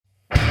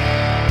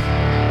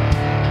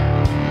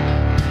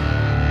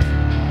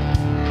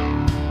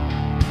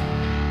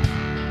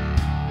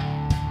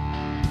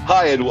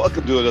Hi, and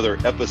welcome to another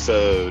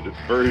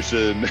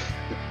version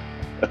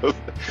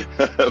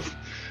of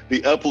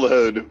the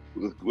upload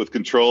with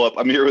ControlUp.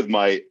 I'm here with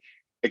my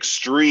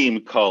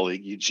extreme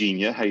colleague,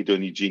 Eugenia. How you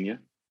doing, Eugenia?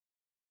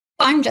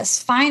 I'm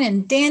just fine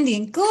and dandy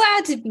and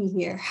glad to be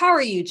here. How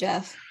are you,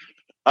 Jeff?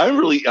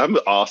 I'm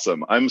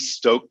awesome. I'm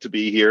stoked to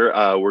be here.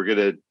 We're going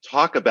to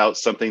talk about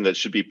something that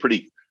should be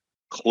pretty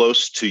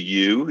close to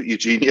you,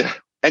 Eugenia,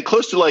 and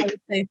close to I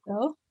would say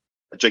so.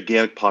 a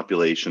gigantic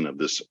population of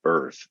this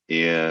earth.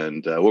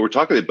 And what we're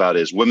talking about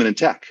is women in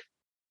tech,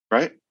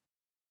 right?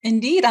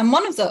 Indeed, I'm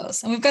one of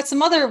those, and we've got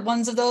some other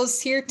ones of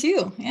those here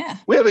too. Yeah,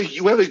 we have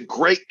a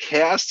great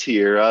cast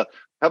here. How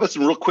about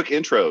some real quick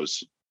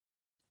intros?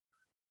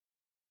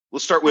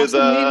 Let's start with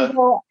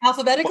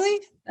alphabetically.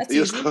 That's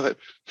easy. Go ahead.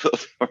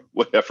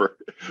 Whatever.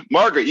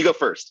 Margaret, you go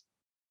first.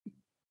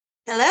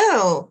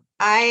 Hello,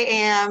 I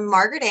am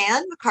Margaret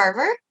Ann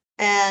McCarver,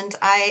 and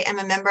I am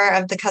a member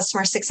of the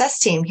customer success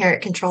team here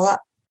at ControlUp.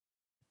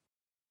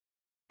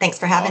 Thanks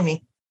for having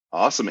me.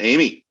 Awesome.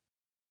 Amy.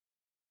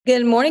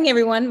 Good morning,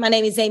 everyone. My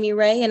name is Amy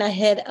Ray, and I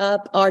head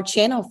up our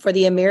channel for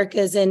the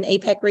Americas and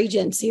APAC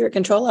regions here at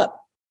ControlUp.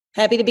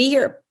 Happy to be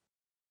here.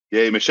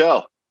 Yay,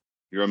 Michelle.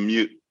 You're on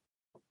mute.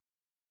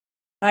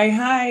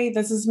 Hi.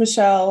 This is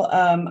Michelle.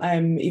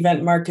 I'm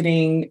event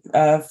marketing,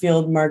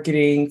 field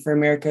marketing for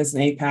Americas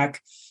and APAC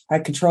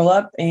at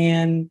ControlUp.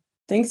 And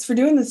thanks for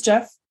doing this,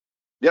 Jeff.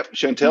 Yep.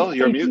 Chantel,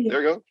 you're on mute.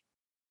 There you go.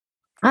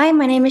 Hi,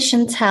 my name is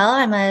Chantel.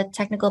 I'm a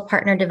technical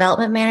partner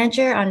development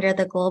manager under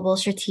the Global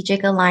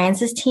Strategic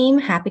Alliances team.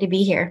 Happy to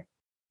be here.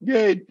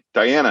 Yay.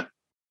 Diana.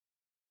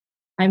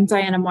 I'm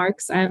Diana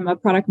Marks. I'm a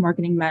product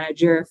marketing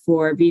manager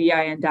for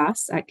VDI and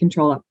DAS at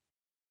ControlUp.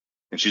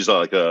 And she's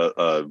like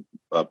a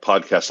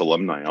podcast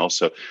alumni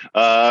also.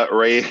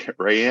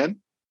 Rayanne?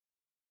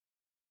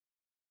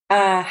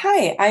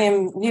 Hi, I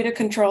am new to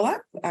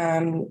ControlUp.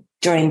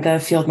 Joined the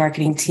field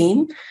marketing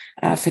team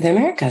for the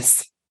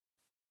Americas.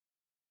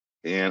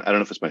 And I don't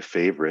know if it's my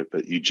favorite,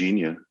 but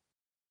Eugenia.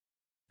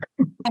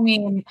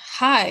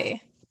 Hi,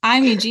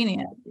 I'm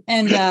Eugenia,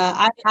 and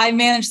I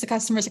manage the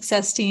customer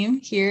success team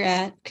here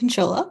at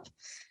ControlUp,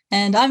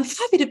 and I'm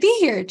happy to be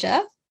here,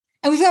 Jeff.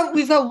 And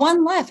we've got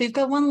one left. We've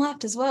got one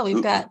left as well.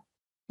 We've got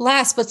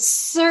last, but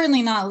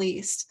certainly not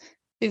least,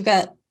 we've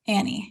got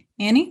Annie.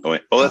 Annie?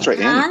 Oh, that's right,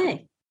 Annie.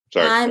 Hi.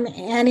 Sorry. I'm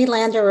Annie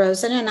Lander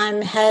Rosen, and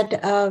I'm head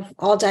of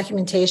all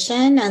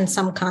documentation and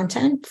some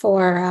content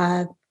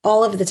for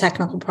all of the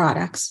technical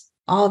products,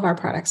 all of our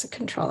products at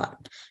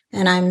ControlUp.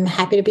 And I'm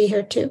happy to be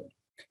here too,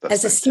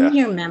 as a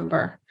senior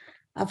member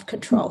of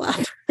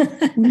ControlUp.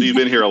 So you've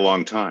been here a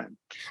long time.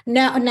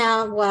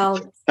 Well,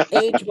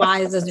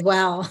 age-wise as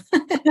well.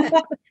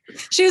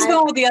 She was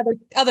going with the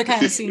other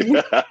kind of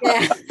senior.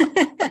 Yeah.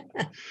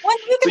 One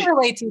you can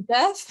relate to,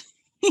 Jeff.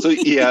 So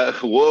yeah,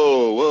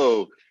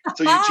 whoa.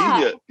 So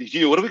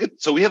Eugenia, what do we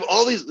get? So we have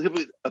all these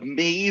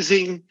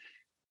amazing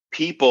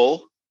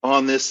people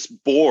on this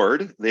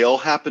board. They all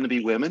happen to be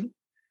women.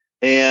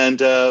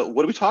 And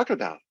what are we talking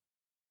about?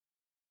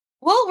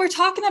 Well, we're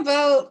talking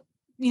about,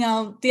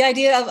 the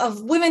idea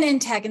of women in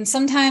tech. And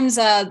sometimes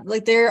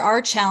there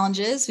are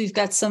challenges. We've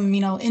got some,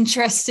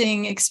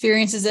 interesting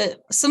experiences,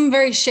 some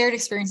very shared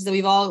experiences that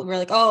we're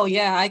like, oh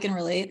yeah, I can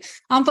relate.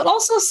 But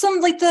also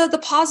some like the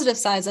positive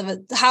sides of it,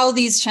 how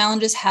these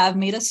challenges have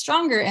made us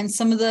stronger and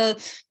some of the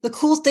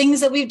cool things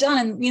that we've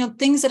done and,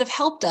 things that have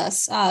helped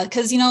us.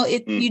 Because,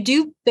 you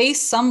do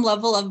face some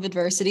level of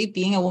adversity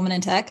being a woman in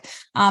tech.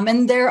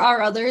 And there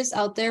are others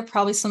out there,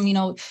 probably some,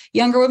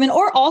 younger women,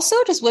 or also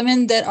just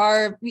women that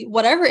are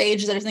whatever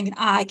age that are thinking,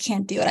 I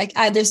can't do it.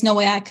 There's no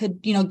way I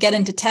could, get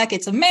into tech.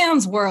 It's a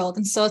man's world.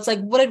 And so it's like,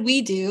 what did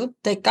we do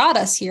that got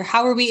us here?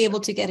 How were we able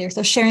to get here?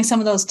 So sharing some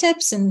of those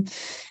tips and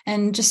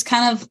just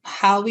kind of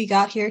how we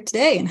got here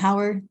today and how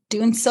we're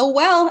doing so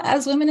well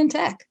as women in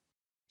tech.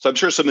 So I'm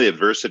sure some of the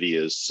adversity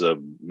is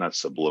not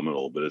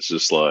subliminal, but it's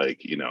just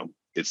like,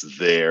 it's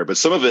there. But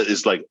some of it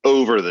is like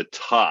over the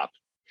top.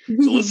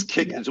 So let's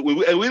kick it.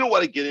 We don't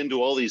want to get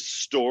into all these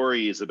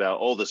stories about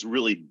all this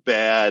really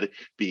bad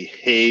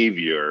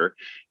behavior,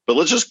 but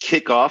let's just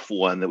kick off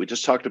one that we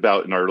just talked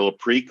about in our little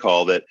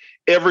pre-call that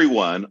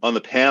everyone on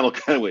the panel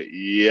kind of went,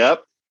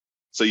 yep.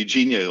 So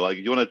Eugenia,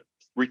 you want to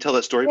retell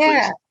that story,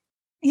 please?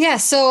 Yeah.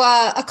 So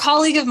a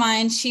colleague of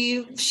mine,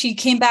 she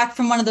came back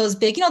from one of those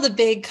big, the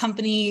big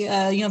company,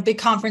 big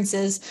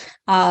conferences.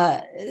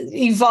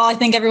 I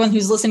think everyone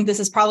who's listening to this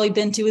has probably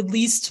been to at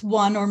least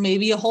one or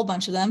maybe a whole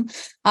bunch of them.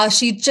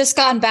 She'd just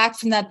gotten back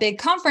from that big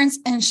conference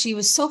and she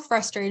was so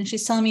frustrated. And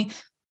she's telling me,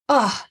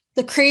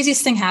 the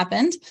craziest thing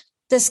happened.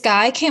 This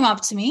guy came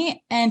up to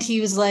me and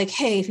he was like,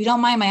 hey, if you don't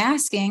mind my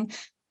asking,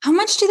 how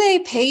much do they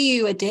pay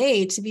you a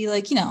day to be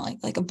like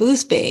a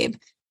booth babe?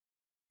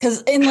 And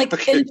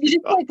she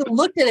just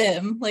looked at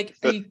him like,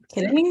 are you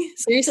kidding?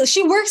 Seriously?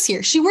 She works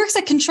here. She works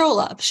at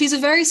ControlUp. She's a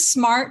very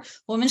smart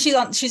woman. She's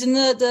in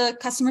the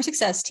customer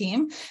success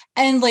team.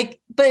 And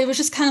but it was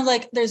just kind of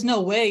like, there's no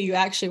way you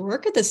actually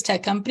work at this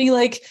tech company.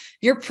 Like,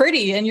 you're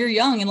pretty and you're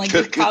young and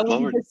you're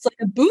probably just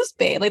a booth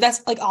babe.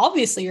 That's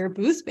obviously you're a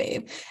booth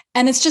babe.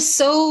 And it's just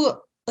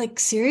so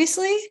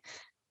seriously?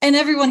 and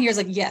everyone here is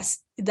like, yes,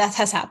 that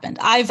has happened.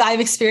 I've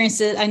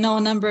experienced it. I know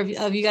a number of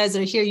you guys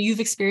that are here, you've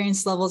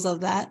experienced levels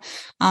of that.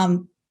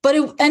 But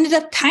it ended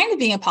up kind of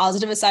being a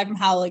positive, aside from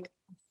how like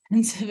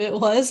offensive it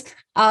was.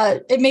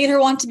 It made her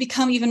want to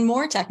become even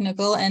more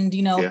technical and,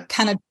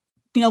 kind of,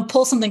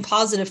 pull something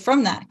positive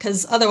from that,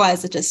 because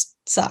otherwise it just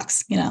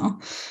sucks,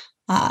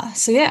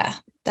 So yeah,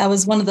 that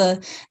was one of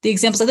the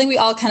examples. I think we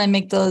all kind of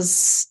make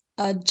those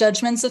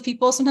judgments of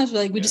people. Sometimes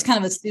we just kind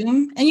of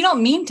assume, and you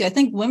don't mean to. I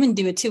think women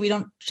do it too. We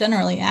don't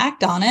generally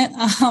act on it.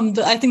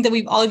 But I think that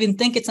we've all even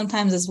think it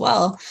sometimes as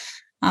well.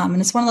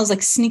 And it's one of those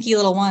like sneaky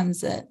little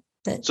ones that.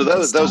 So that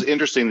was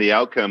interesting. The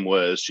outcome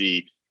was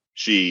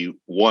she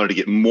wanted to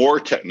get more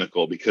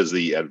technical because of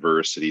the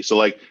adversity. So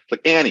like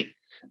Annie,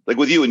 like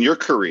with you in your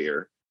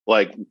career,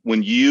 like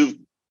when you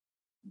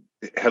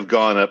have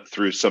gone up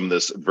through some of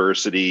this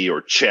adversity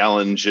or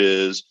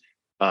challenges,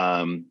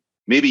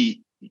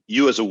 maybe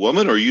you as a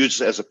woman or you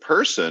just as a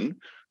person,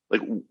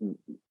 like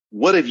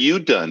what have you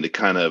done to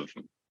kind of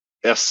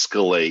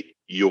escalate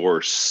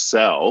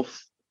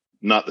yourself,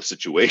 not the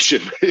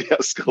situation, but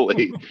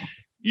escalate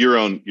your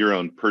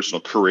own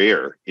personal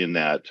career in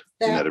that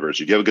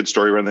adversity? Do you have a good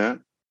story around that?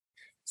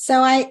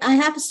 So I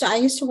have I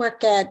used to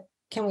work at,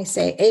 can we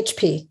say,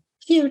 HP,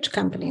 huge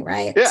company,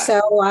 right? Yeah.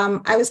 So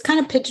I was kind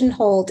of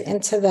pigeonholed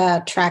into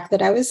the track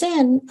that I was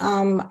in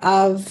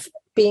of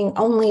being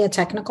only a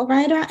technical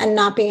writer and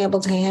not being able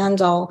to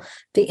handle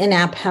the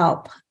in-app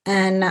help.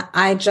 And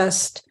I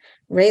just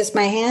raised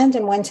my hand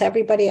and went to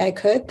everybody I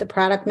could, the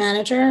product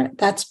manager.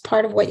 That's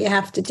part of what you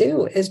have to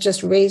do, is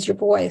just raise your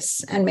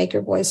voice and make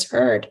your voice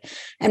heard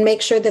and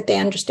make sure that they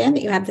understand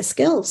that you have the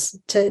skills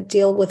to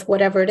deal with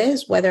whatever it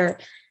is, whether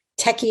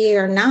techie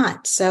or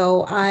not.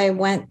 So I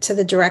went to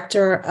the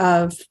director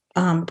of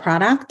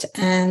product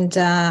and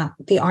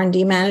the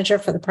R&D manager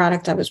for the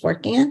product I was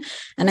working in.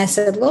 And I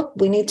said, look,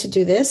 we need to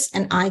do this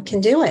and I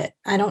can do it.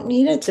 I don't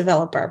need a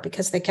developer,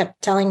 because they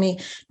kept telling me,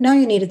 no,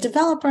 you need a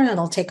developer and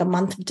it'll take a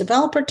month of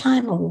developer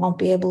time and we won't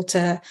be able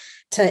to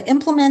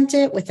implement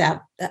it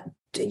without,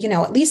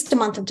 at least a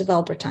month of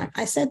developer time.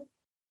 I said,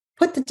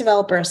 put the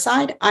developer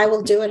aside. I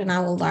will do it and I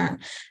will learn.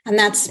 And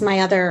that's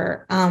my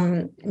other,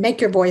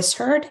 make your voice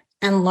heard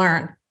and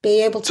learn.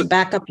 Be able to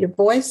back up your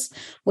voice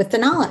with the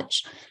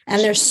knowledge.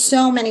 And there's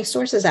so many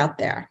sources out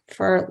there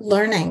for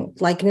learning.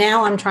 Like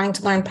now I'm trying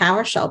to learn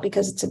PowerShell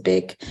because it's a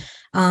big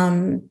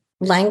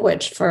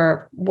language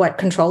for what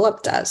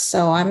ControlUp does.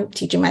 So I'm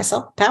teaching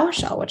myself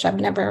PowerShell, which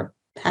I've never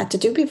had to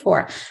do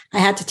before. I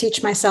had to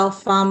teach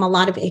myself a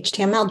lot of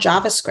HTML,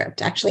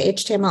 JavaScript. Actually,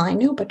 HTML I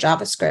knew, but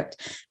JavaScript,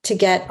 to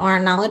get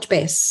our knowledge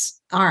base,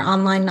 our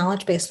online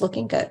knowledge base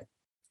looking good,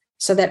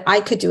 so that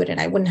I could do it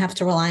and I wouldn't have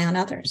to rely on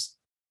others.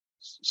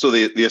 So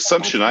the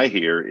assumption I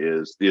hear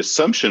is the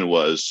assumption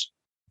was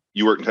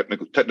you weren't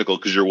technical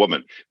because you're a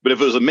woman. But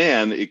if it was a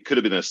man, it could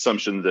have been an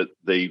assumption that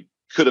they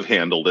could have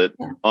handled it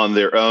on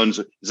their own.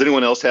 Does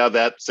anyone else have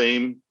that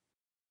same?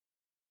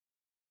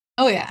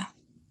 Oh yeah.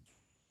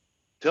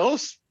 Tell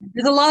us.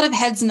 There's a lot of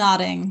heads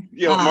nodding.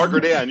 Yeah,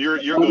 Margaret Ann, you're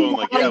going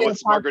like, yeah.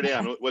 What's Margaret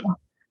Ann?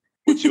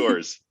 What's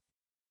yours?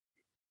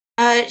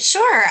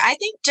 Sure. I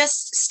think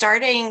just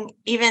starting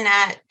even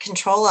at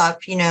ControlUp,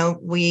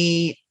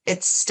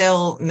 it's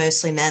still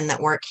mostly men that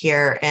work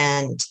here.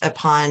 And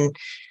upon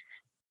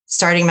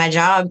starting my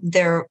job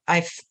there,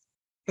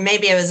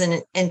 maybe it was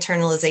an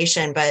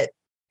internalization, but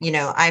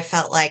I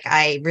felt like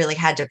I really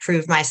had to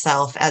prove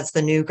myself as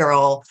the new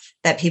girl,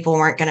 that people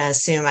weren't going to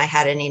assume I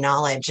had any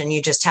knowledge. And you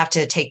just have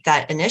to take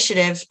that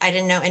initiative. I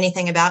didn't know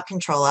anything about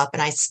ControlUp,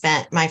 and I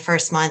spent my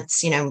first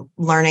months,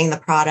 learning the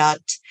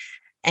product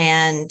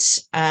and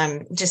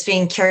just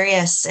being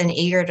curious and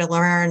eager to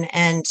learn.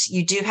 And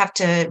you do have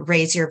to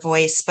raise your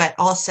voice, but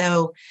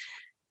also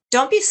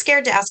don't be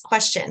scared to ask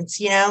questions.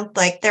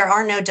 Like there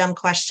are no dumb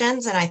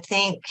questions. And I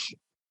think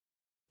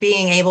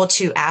being able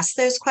to ask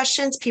those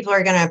questions, people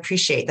are going to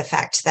appreciate the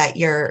fact that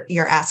you're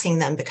asking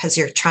them, because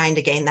you're trying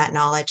to gain that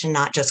knowledge and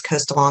not just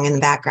coast along in the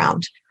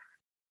background.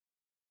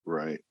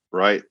 Right.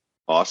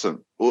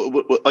 Awesome.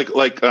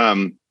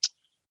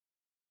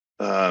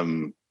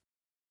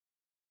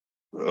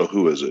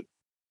 Who is it?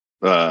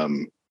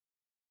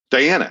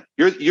 Diana,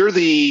 you're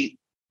the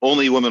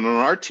only woman on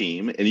our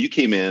team, and you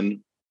came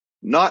in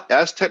not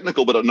as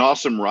technical, but an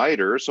awesome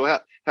writer. So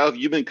how have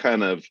you been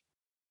kind of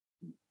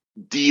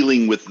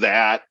dealing with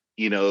that,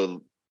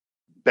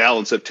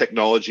 balance of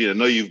technology? And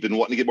I know you've been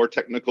wanting to get more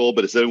technical,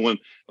 but has anyone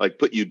like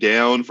put you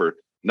down for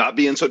not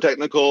being so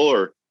technical,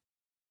 or?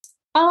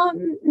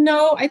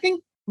 No, I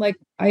think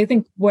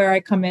where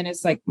I come in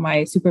is like my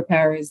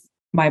superpower is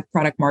my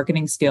product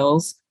marketing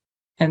skills.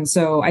 And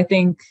so I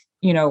think,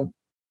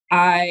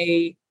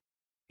 I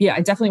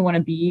definitely want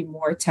to be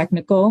more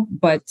technical,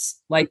 but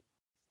like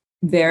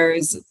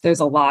there's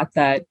a lot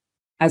that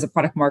as a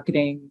product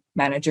marketing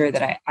manager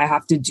that I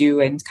have to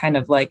do and kind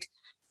of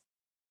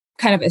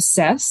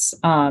assess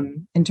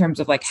in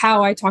terms of like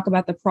how I talk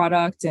about the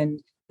product.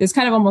 And there's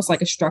kind of almost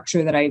like a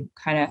structure that I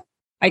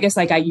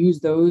use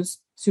those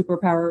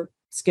superpower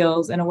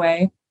skills in a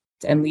way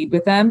and lead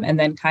with them, and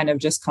then kind of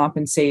just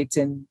compensate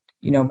and,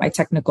 my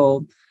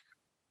technical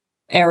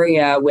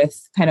area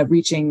with kind of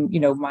reaching,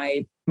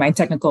 my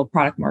technical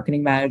product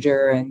marketing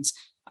manager and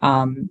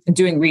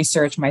doing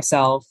research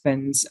myself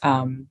and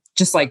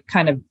just like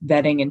kind of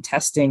vetting and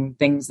testing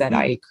things that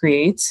I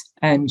create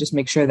and just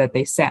make sure that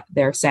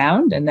they're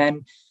sound. And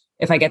then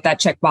if I get that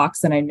checkbox,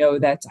 then I know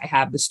that I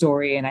have the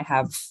story and I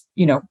have,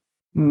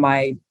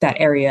 that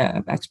area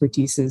of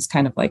expertise is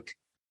kind of like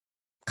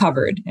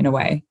covered in a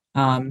way.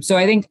 So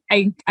I think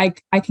I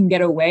can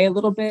get away a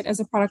little bit as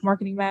a product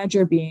marketing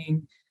manager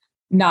being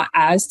not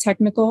as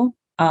technical.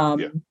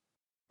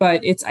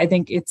 But I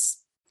think it's,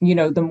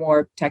 the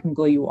more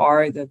technical you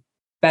are, the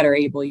better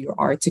able you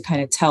are to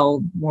kind of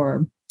tell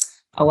more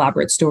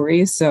elaborate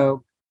stories.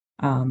 So,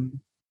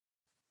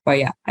 but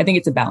yeah, I think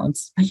it's a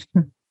balance.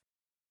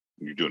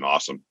 You're doing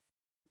awesome.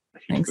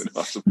 Thanks. Doing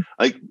awesome.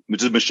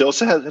 Does Michelle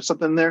have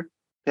something there,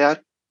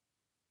 Pat?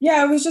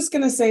 Yeah, I was just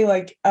going to say,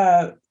 like,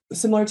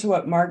 similar to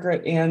what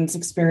Margaret Ann's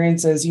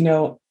experience is,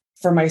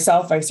 for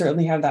myself, I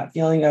certainly have that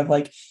feeling of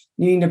like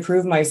needing to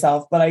prove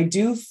myself, but I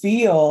do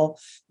feel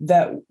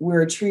that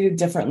we're treated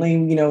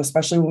differently,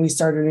 especially when we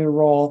start a new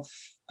role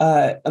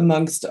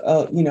amongst,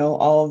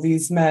 all of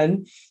these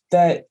men,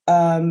 that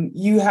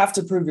you have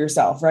to prove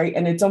yourself, right?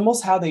 And it's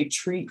almost how they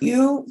treat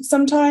you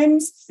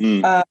sometimes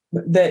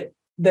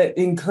that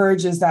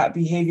encourages that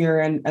behavior,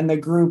 and the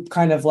group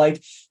kind of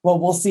like, well,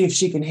 we'll see if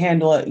she can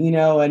handle it,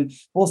 and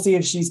we'll see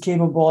if she's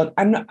capable.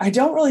 And I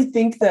don't really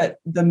think that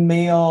the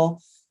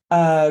male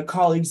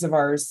colleagues of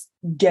ours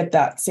get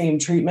that same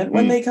treatment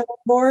when they come on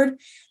board.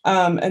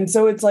 And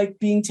so it's like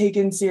being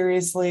taken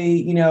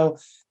seriously.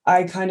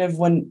 I kind of,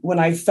 when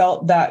I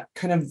felt that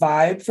kind of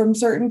vibe from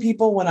certain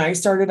people, when I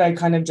started, I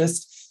kind of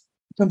just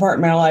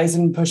compartmentalize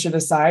and push it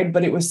aside,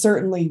 but it was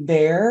certainly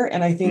there.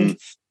 And I think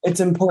it's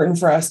important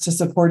for us to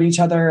support each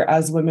other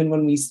as women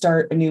when we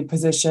start a new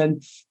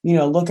position,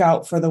 look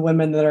out for the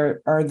women that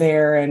are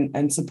there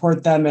and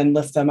support them and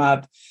lift them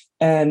up.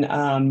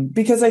 And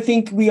because I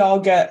think we all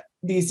get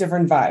these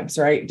different vibes,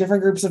 right?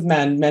 Different groups of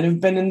men who've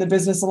been in the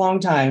business a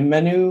long time,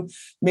 men who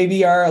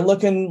maybe are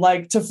looking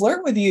like to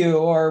flirt with you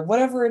or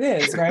whatever it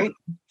is, right?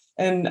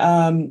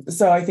 And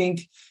so I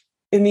think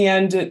in the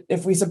end,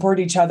 if we support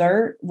each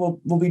other,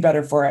 we'll be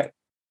better for it.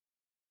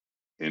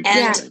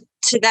 And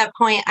to that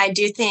point, I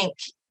do think,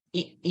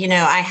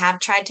 I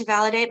have tried to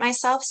validate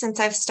myself since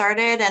I've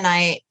started, and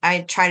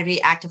I try to be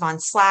active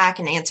on Slack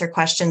and answer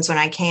questions when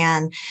I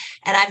can.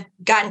 And I've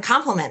gotten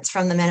compliments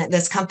from the men at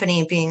this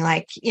company being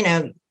like,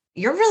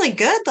 you're really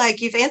good.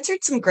 Like, you've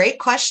answered some great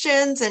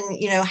questions, and,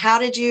 how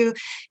did you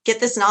get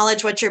this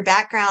knowledge? What's your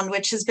background?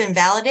 Which has been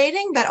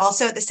validating, but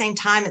also at the same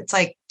time, it's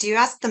like, do you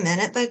ask the men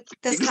at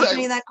this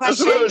company that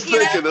question? That's what I was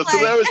thinking. That's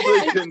what I was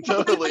thinking.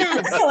 Totally.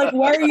 Yeah, like,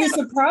 why are you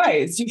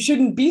surprised? You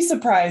shouldn't be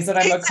surprised that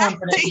I'm a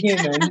competent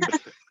human.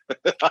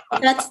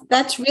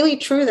 That's really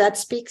true. That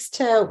speaks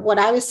to what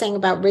I was saying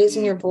about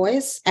raising your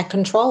voice at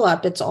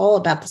ControlUp. It's all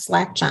about the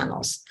Slack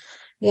channels.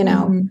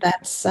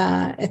 That's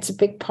it's a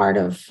big part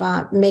of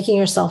making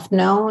yourself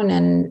known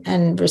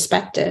and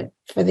respected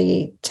for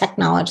the tech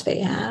knowledge that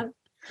you have.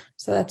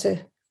 So that's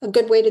a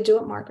good way to do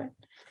it, Margaret.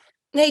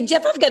 Hey,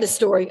 Jeff, I've got a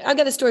story. I've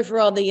got a story for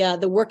all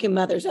the working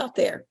mothers out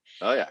there.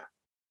 Oh, yeah.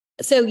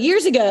 So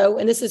years ago,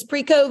 and this is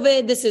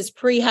pre-COVID, this is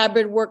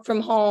pre-hybrid work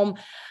from home.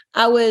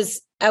 I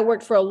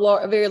worked for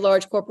a very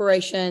large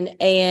corporation,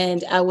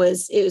 and it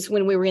was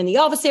when we were in the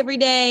office every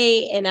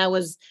day, and I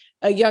was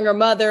a younger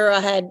mother.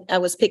 I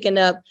was picking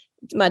up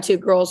my two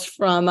girls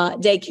from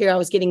daycare. I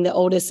was getting the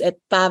oldest at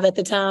 5 at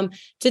the time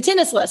to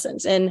tennis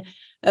lessons. And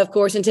of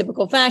course, in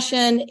typical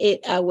fashion,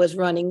 I was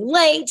running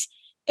late,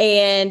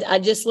 and I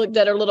just looked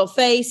at her little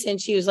face,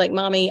 and she was like,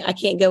 "Mommy, I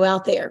can't go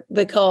out there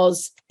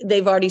because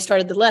they've already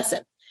started the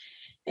lesson."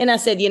 And I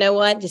said, "You know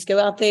what? Just go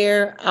out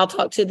there. I'll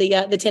talk to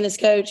the tennis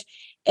coach."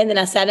 And then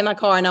I sat in my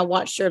car and I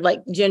watched her like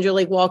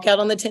gingerly walk out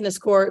on the tennis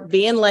court,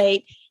 being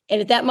late.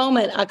 And at that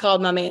moment, I called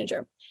my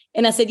manager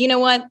and I said, "You know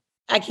what?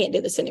 I can't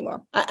do this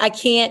anymore. I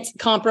can't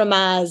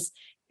compromise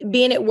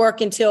being at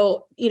work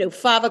until,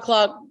 5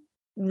 o'clock,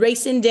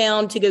 racing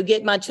down to go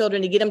get my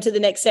children, to get them to the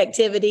next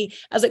activity."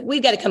 I was like,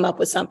 "We've got to come up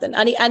with something.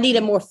 I need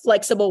a more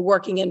flexible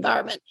working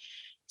environment."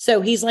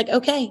 So he's like,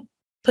 "Okay,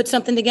 put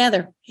something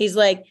together." He's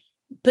like,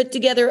 "Put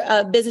together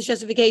a business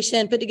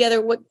justification, put together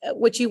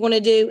what you want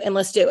to do, and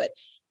let's do it."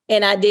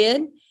 And I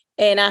did.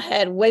 And I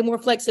had way more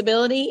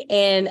flexibility.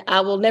 And I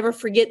will never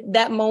forget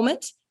that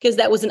moment, because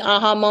that was an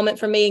aha moment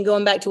for me. And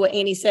going back to what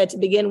Annie said to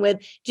begin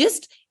with,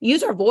 just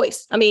use our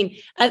voice. I mean,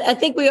 I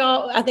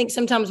think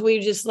sometimes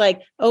we're just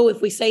like, oh,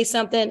 if we say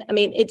something,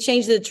 it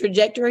changed the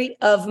trajectory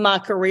of my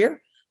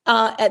career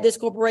at this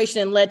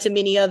corporation and led to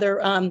many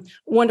other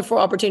wonderful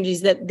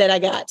opportunities that I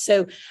got.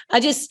 So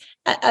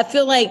I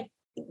feel like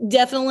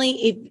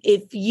definitely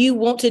if you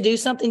want to do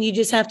something, you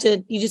just have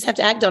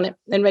to act on it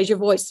and raise your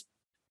voice.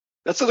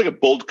 That sounds like a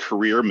bold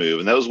career move.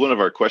 And that was one of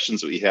our questions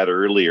that we had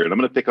earlier. And I'm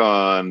going to pick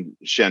on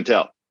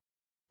Chantel.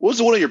 What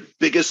was one of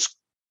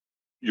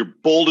your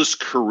boldest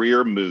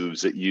career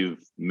moves that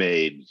you've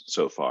made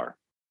so far?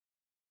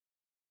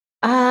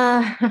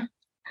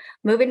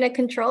 Moving to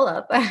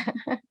ControlUp.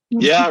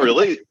 Yeah,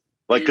 really?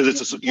 Like,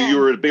 because you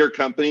were a bigger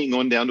company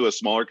going down to a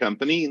smaller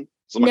company,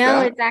 something No,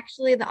 like that? it's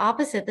actually the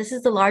opposite. This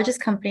is the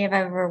largest company I've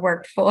ever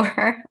worked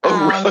for.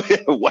 Oh,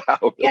 really?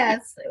 Wow.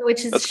 Yes,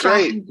 which is That's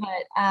shocking, great.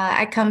 but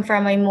I come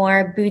from a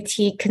more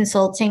boutique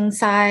consulting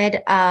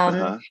side.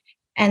 Uh-huh.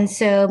 And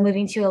so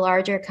moving to a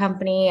larger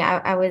company,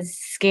 I was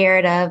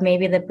scared of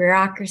maybe the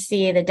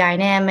bureaucracy, the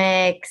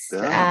dynamics,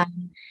 Yeah.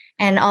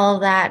 and all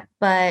of that.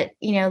 But,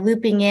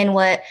 looping in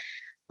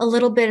a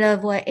little bit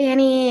of what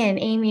Annie and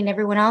Amy and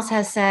everyone else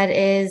has said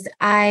is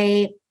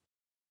I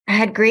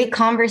had great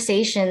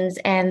conversations.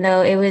 And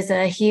though it was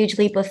a huge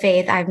leap of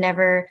faith, I've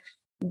never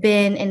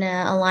been in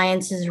an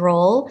alliances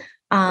role.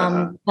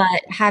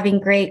 But having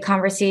great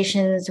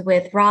conversations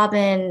with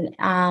Robin,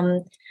 I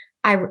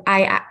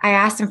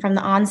asked him from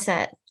the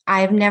onset.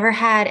 I've never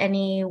had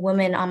any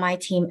women on my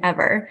team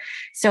ever.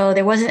 So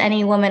there wasn't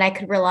any woman I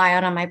could rely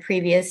on my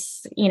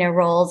previous,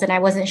 roles. And I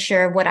wasn't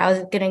sure what I was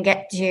going to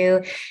get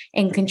to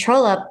in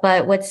ControlUp.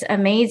 But what's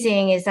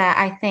amazing is that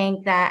I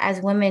think that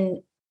as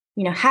women,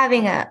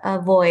 having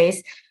a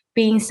voice,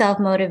 being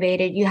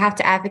self-motivated, you have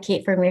to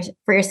advocate for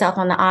yourself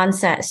on the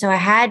onset. So I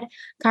had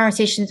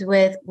conversations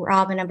with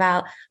Robin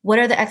about what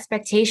are the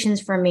expectations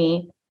for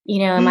me?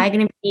 Am I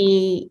going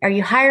to are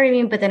you hiring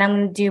me, but then I'm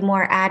going to do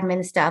more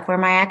admin stuff, or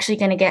am I actually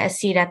going to get a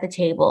seat at the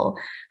table?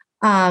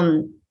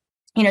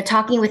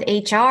 Talking with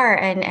HR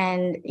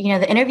and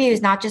the interview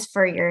is not just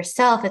for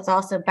yourself, it's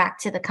also back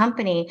to the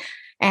company.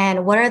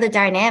 And what are the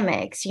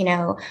dynamics?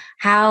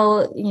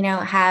 How,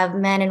 have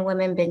men and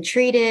women been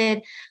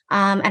treated?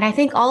 And I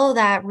think all of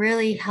that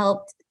really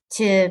helped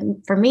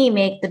for me,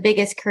 make the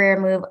biggest career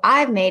move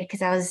I've made,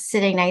 because I was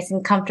sitting nice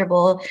and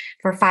comfortable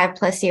for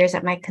 5+ years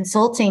at my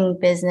consulting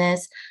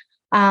business,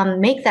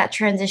 make that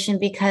transition,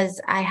 because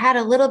I had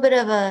a little bit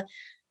of a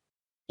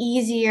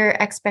easier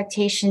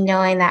expectation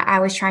knowing that I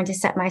was trying to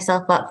set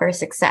myself up for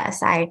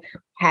success. I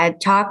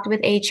had talked with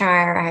HR,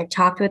 I had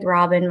talked with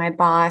Robin, my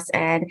boss,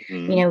 and,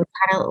 kind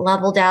of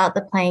leveled out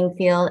the playing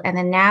field. And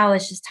then now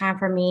it's just time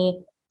for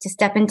me to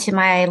step into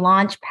my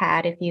launch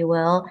pad, if you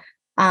will,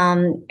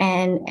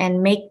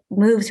 and make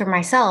moves for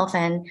myself.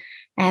 And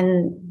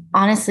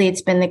honestly,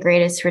 it's been the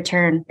greatest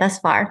return thus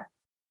far.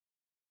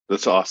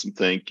 That's awesome.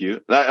 Thank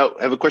you. I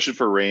have a question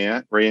for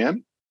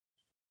Rayanne.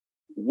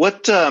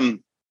 What,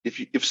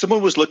 if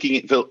someone was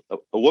a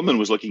woman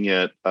was looking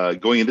at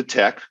going into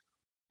tech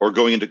or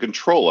going into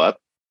ControlUp,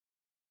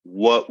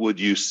 what would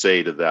you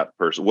say to that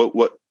person?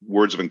 What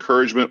words of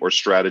encouragement or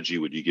strategy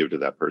would you give to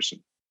that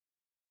person?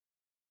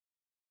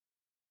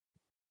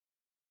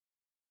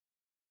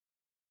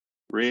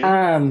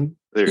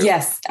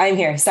 Yes, I'm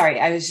here. Sorry,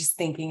 I was just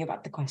thinking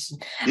about the question.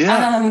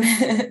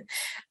 Yeah.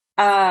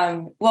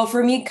 Well,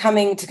 for me,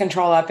 coming to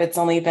ControlUp, it's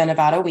only been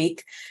about a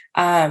week.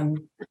 I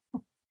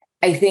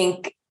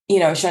think,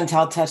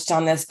 Chantel touched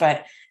on this,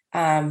 but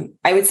I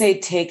would say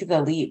take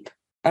the leap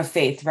of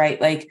faith, right?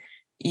 Like,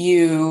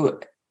 you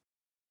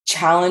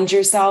challenge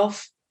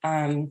yourself,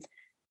 and,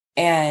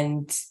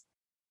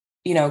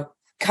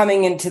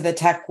 coming into the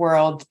tech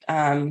world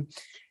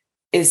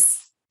is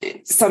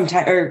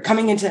sometimes, or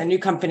coming into a new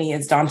company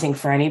is daunting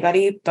for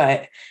anybody,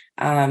 but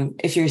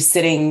if you're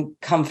sitting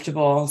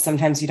comfortable,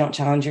 sometimes you don't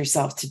challenge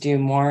yourself to do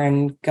more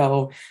and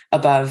go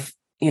above,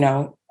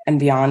 and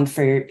beyond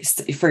for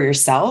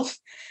yourself.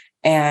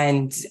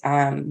 And,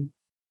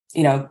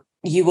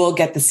 you will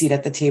get the seat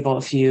at the table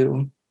if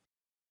you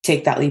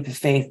take that leap of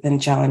faith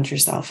and challenge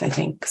yourself, I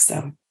think.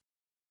 So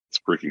it's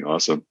freaking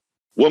awesome.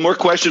 One more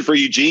question for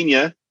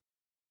Eugenia.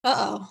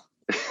 Uh-oh.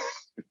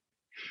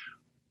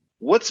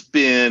 What's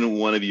been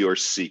one of your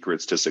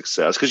secrets to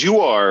success? Because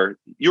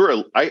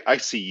I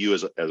see you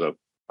as an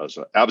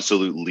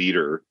absolute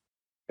leader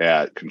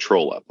at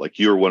ControlUp. Like,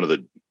 you're one of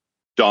the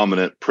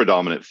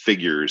predominant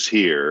figures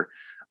here.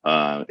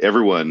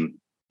 Everyone,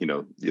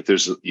 if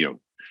there's,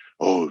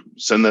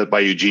 send that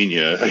by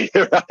Eugenia.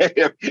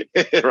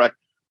 Right.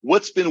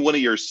 What's been one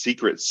of your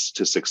secrets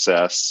to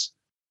success?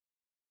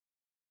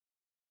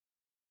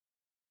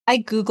 I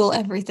Google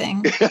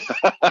everything.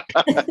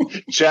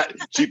 Chat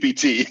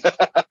GPT.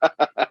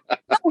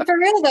 No, for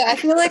real though, I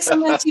feel like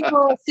sometimes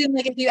people assume,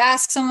 like, if you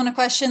ask someone a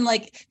question,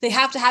 like, they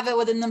have to have it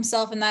within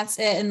themselves and that's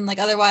it. And like,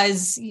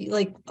 otherwise,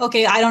 like,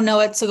 okay, I don't know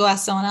it, so go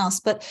ask someone else.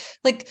 But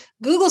like,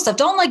 Google stuff.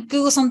 Don't like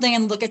Google something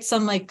and look at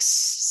some like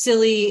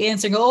silly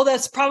answer and go, oh,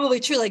 that's probably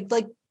true. Like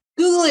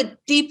Google it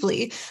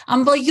deeply.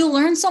 But you'll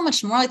learn so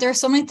much more. Like, there are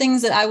so many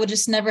things that I would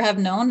just never have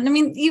known. And I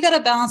mean, you got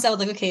to balance out,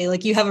 like, okay,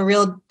 like, you have a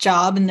real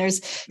job and you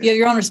have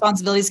your own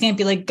responsibilities. You can't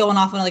be like going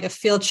off on like a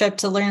field trip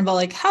to learn about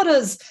like, how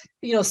does,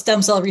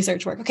 stem cell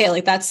research work? Okay.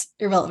 Like, that's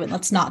irrelevant.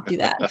 Let's not do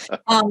that.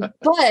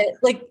 But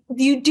like,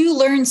 you do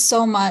learn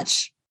so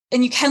much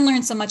and you can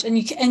learn so much, and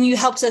you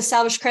help to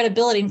establish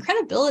credibility. And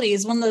credibility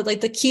is one of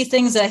the key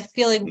things that I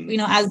feel like,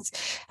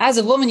 as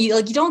a woman,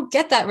 you don't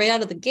get that right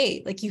out of the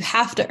gate. Like, you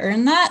have to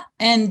earn that,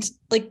 and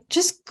like,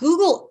 just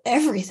Google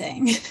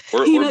everything.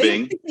 Or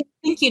Bing.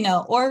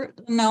 Or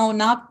no,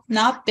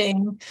 not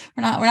Bing.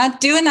 We're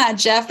not doing that,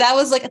 Jeff. That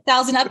was like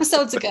 1,000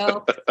 episodes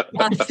ago.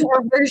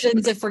 Or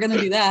versions, if we're gonna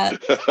do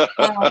that.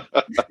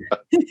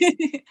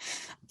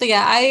 But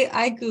yeah,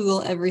 I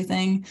Google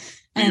everything.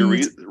 And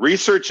your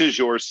research is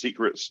your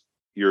secrets,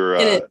 your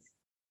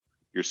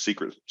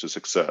secret to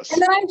success. And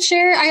then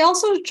I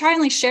also try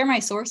and share my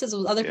sources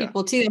with other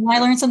people too. And when I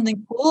learn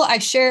something cool, I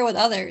share it with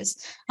others.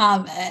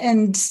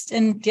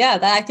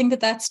 I think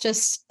that's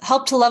just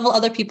help to level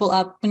other people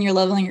up when you're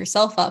leveling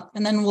yourself up,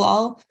 and then we'll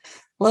all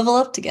level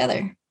up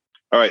together.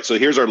 All right, so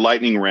here's our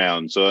lightning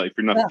round. So if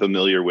you're not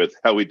familiar with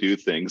how we do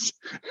things,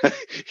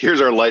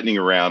 here's our lightning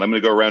round. I'm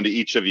going to go around to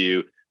each of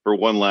you for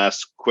one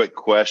last quick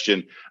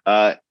question.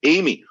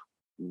 Amy,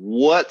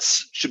 what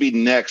should be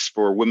next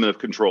for Women of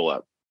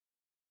ControlUp?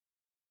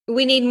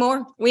 We need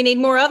more. We need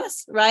more of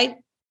us, right?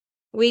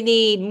 We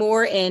need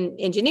more in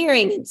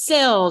engineering and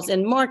sales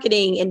and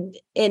marketing and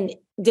in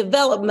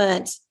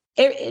development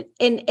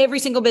in every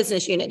single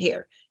business unit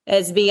here.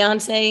 As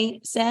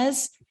Beyonce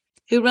says,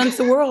 who runs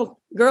the world?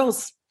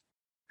 Girls.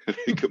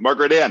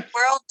 Margaret Ann.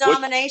 World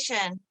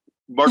domination.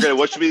 Margaret,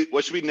 what should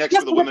be next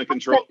for the Women of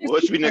Control?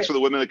 What should be next for the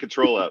Women of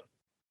ControlUp?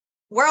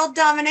 World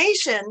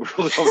domination.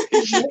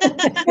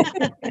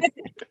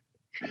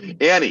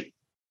 Annie.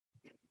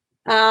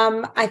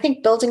 I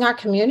think building our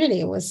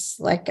community was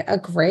like a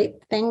great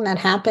thing that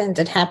happened.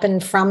 It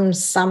happened from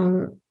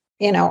some,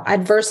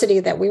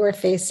 adversity that we were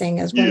facing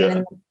as women in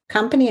the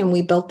company, and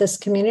we built this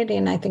community,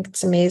 and I think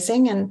it's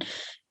amazing. And,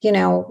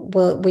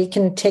 we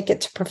can take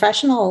it to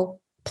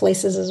professional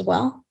places as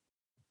well.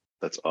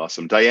 That's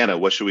awesome. Diana,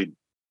 what should we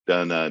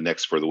done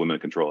next for the Women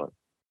of ControlUp?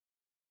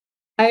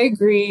 I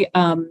agree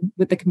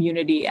with the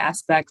community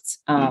aspect.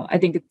 I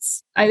think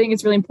it's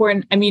really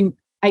important. I mean,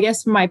 I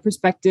guess from my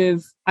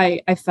perspective,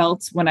 I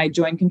felt when I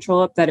joined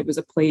ControlUp that it was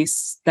a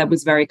place that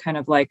was very kind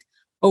of like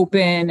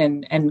open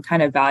and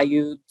kind of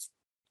valued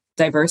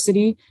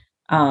diversity.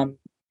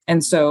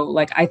 And so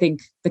I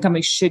think the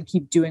company should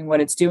keep doing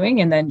what it's doing,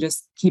 and then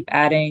just keep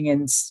adding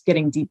and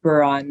getting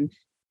deeper on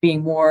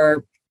being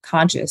more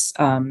conscious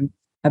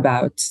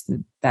about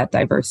that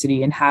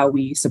diversity and how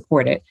we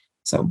support it.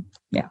 So,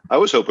 yeah. I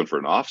was hoping for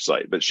an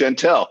offsite, but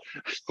Chantel,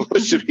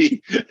 what should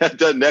be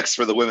done next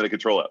for the Women of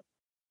ControlUp?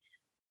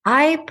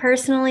 I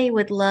personally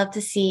would love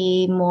to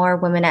see more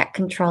women at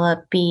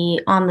ControlUp be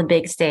on the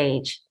big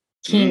stage,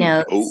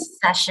 keynotes,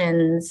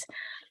 sessions.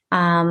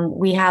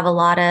 We have a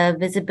lot of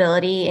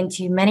visibility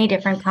into many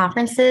different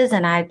conferences,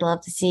 and I'd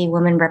love to see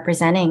women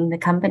representing the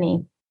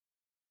company.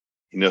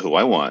 You know who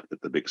I want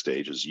at the big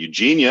stage is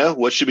Eugenia.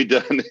 What should be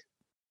done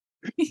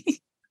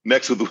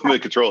next with the Women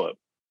of ControlUp?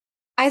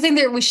 I think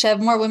that we should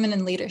have more women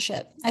in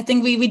leadership. I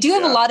think we do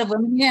have a lot of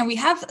women here, and we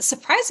have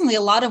surprisingly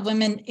a lot of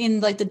women in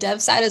the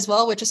dev side as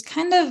well, which is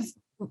kind of,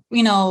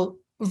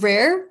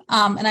 rare.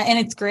 And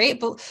it's great,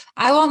 but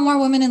I want more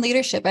women in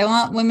leadership. I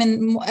want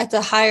women at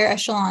the higher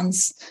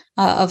echelons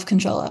of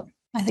ControlUp.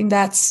 I think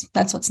that's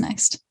what's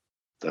next.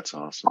 That's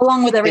awesome.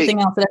 Along with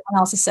everything else that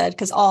everyone else has said,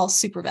 because all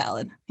super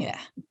valid. Yeah.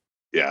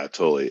 Yeah,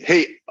 totally.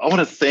 Hey, I want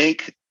to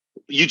thank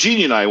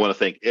Eugenia, and I want to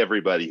thank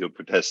everybody who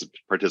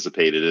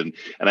participated,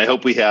 and I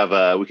hope we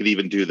could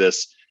even do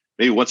this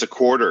maybe once a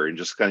quarter and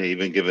just kind of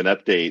even give an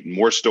update and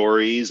more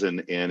stories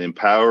and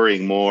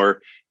empowering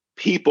more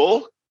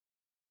people,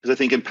 because I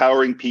think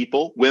empowering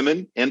people,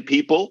 women and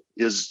people,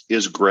 is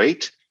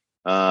great.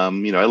 I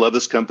love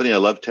this company. I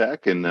love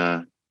tech,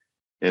 and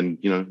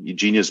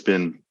Eugenia's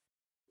been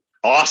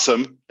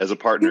awesome as a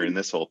partner in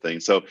this whole thing.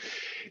 So,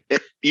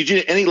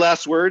 Eugenia, any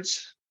last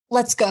words?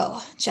 Let's go,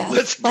 Jeff.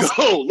 Let's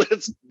go.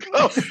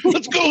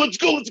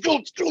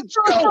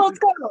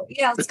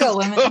 Yeah, let's go,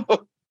 women.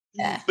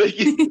 Yeah. Thank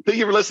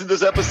you for listening to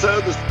this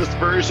episode, this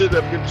version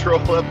of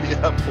ControlUp the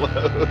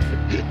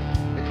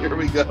Upload. Here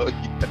we go.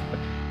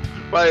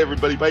 Yeah. Bye,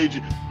 everybody. Bye,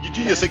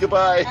 Eugenia. Say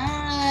goodbye.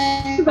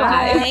 Bye.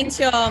 Bye. Thanks,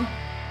 y'all.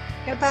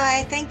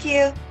 Goodbye. Thank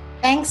you.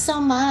 Thanks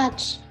so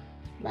much.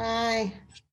 Bye.